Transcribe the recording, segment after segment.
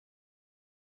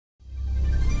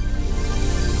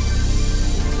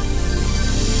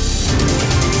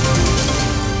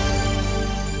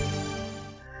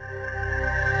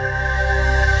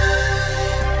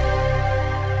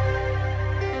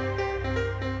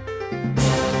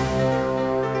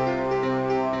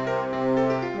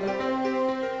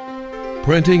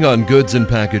Printing on goods and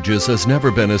packages has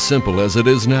never been as simple as it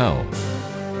is now.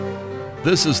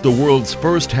 This is the world's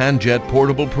first Handjet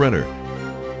portable printer.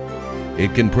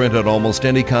 It can print on almost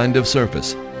any kind of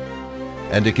surface,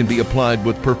 and it can be applied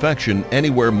with perfection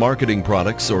anywhere marketing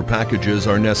products or packages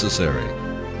are necessary.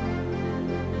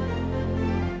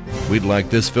 We'd like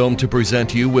this film to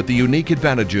present you with the unique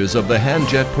advantages of the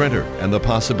Handjet printer and the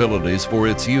possibilities for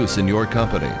its use in your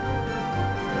company.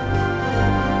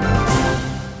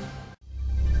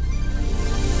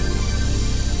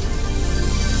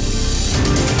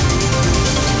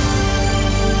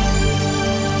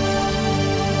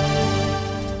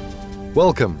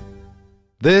 Welcome.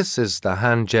 This is the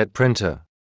Handjet printer.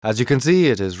 As you can see,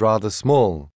 it is rather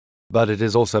small, but it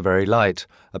is also very light,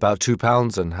 about 2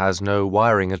 pounds, and has no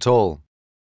wiring at all.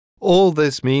 All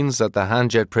this means that the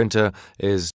Handjet printer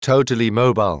is totally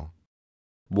mobile.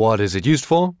 What is it used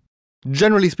for?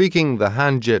 Generally speaking, the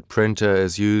Handjet printer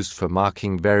is used for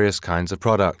marking various kinds of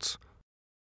products.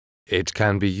 It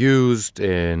can be used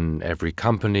in every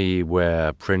company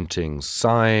where printing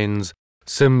signs,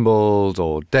 symbols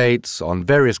or dates on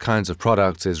various kinds of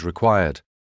products is required.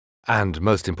 And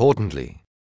most importantly,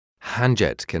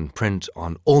 Handjet can print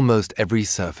on almost every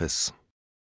surface.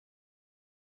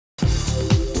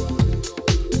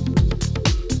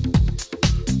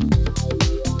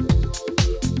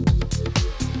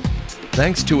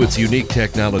 Thanks to its unique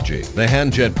technology, the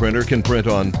Handjet printer can print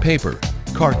on paper,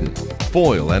 carton,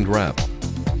 foil and wrap,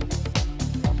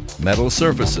 metal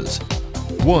surfaces,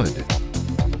 wood,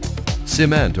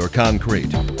 cement or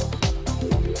concrete,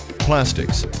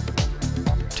 plastics,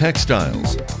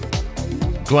 textiles,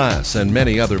 glass and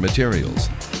many other materials.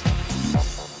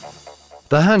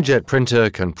 The Handjet printer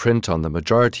can print on the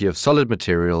majority of solid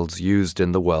materials used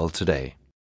in the world today.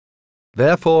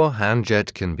 Therefore,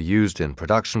 Handjet can be used in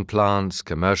production plants,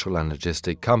 commercial and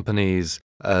logistic companies,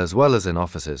 as well as in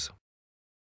offices.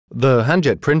 The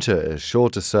Handjet printer is sure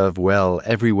to serve well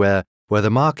everywhere where the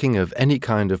marking of any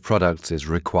kind of products is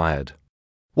required.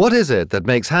 What is it that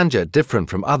makes Handjet different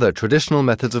from other traditional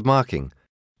methods of marking?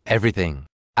 Everything.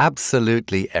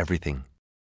 Absolutely everything.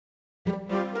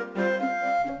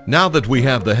 Now that we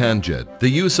have the Handjet, the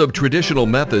use of traditional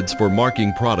methods for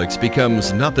marking products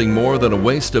becomes nothing more than a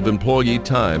waste of employee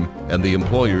time and the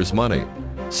employer's money.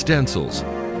 Stencils,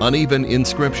 uneven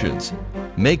inscriptions,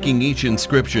 making each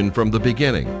inscription from the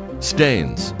beginning,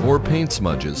 stains or paint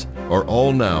smudges are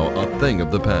all now a thing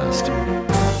of the past.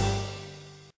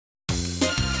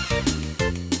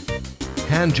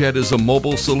 Handjet is a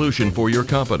mobile solution for your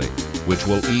company, which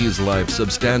will ease life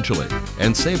substantially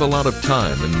and save a lot of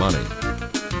time and money.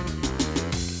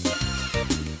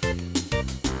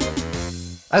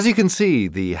 As you can see,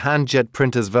 the Handjet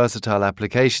printer's versatile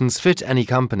applications fit any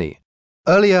company.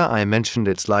 Earlier, I mentioned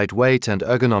its lightweight and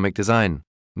ergonomic design.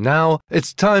 Now,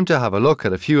 it's time to have a look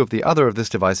at a few of the other of this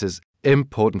device's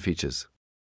important features.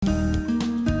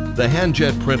 The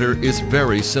Handjet printer is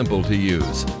very simple to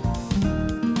use.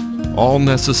 All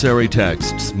necessary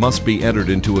texts must be entered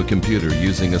into a computer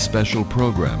using a special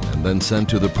program and then sent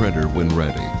to the printer when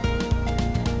ready.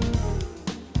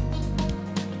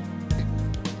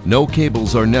 No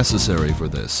cables are necessary for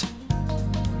this.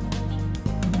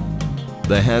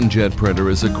 The Handjet printer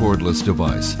is a cordless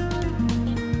device.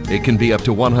 It can be up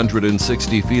to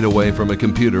 160 feet away from a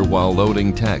computer while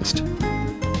loading text.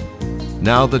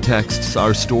 Now the texts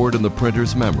are stored in the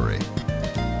printer's memory.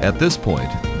 At this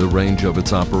point, the range of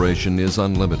its operation is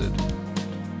unlimited.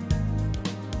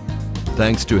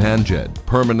 Thanks to Handjet,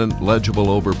 permanent legible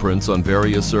overprints on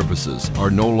various surfaces are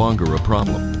no longer a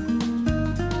problem.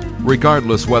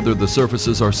 Regardless whether the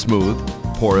surfaces are smooth,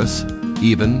 porous,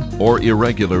 even, or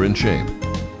irregular in shape.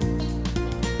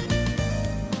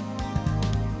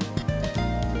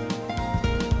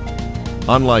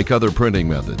 Unlike other printing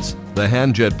methods, the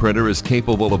Handjet printer is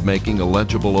capable of making a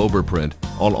legible overprint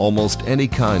on almost any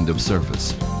kind of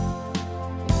surface.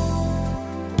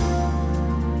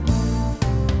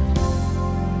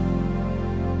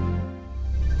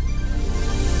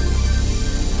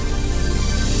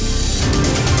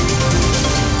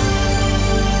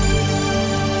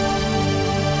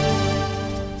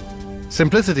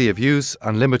 Simplicity of use,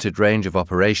 unlimited range of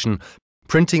operation,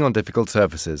 printing on difficult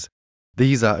surfaces.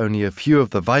 These are only a few of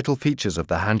the vital features of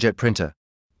the Handjet printer.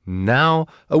 Now,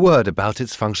 a word about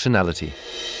its functionality.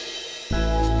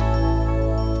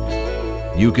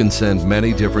 You can send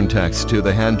many different texts to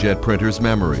the Handjet printer's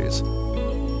memories.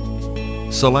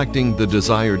 Selecting the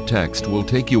desired text will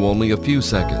take you only a few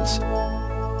seconds.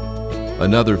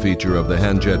 Another feature of the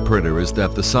Handjet printer is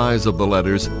that the size of the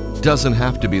letters doesn't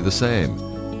have to be the same.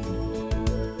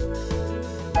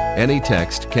 Any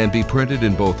text can be printed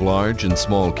in both large and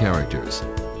small characters.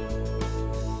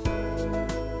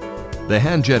 The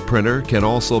Handjet printer can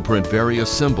also print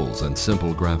various symbols and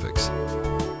simple graphics.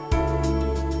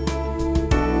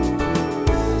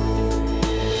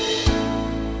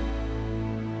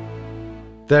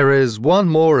 There is one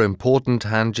more important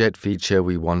Handjet feature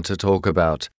we want to talk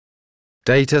about: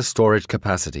 data storage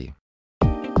capacity.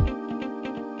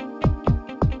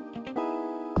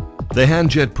 The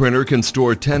Handjet printer can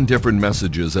store 10 different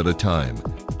messages at a time.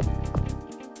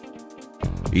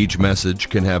 Each message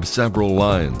can have several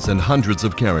lines and hundreds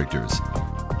of characters.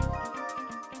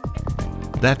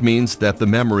 That means that the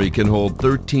memory can hold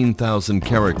 13,000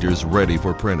 characters ready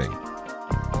for printing.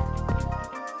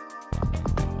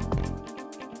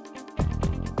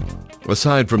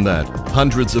 Aside from that,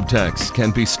 hundreds of texts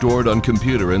can be stored on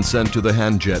computer and sent to the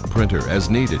Handjet printer as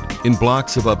needed in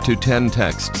blocks of up to 10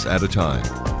 texts at a time.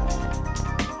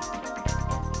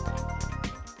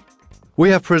 We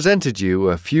have presented you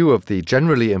a few of the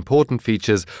generally important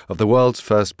features of the world's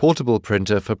first portable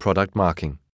printer for product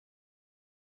marking.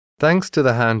 Thanks to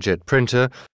the Handjet printer,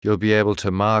 you'll be able to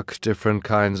mark different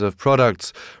kinds of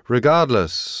products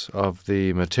regardless of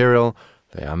the material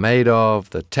they are made of,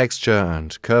 the texture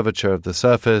and curvature of the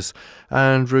surface,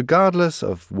 and regardless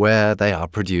of where they are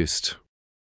produced.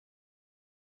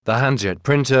 The Handjet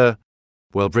printer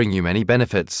will bring you many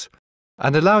benefits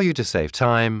and allow you to save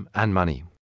time and money.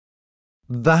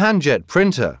 The Handjet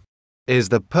printer is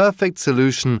the perfect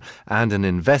solution and an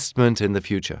investment in the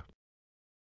future.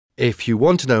 If you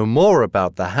want to know more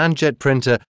about the Handjet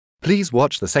printer, please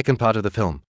watch the second part of the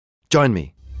film. Join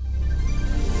me.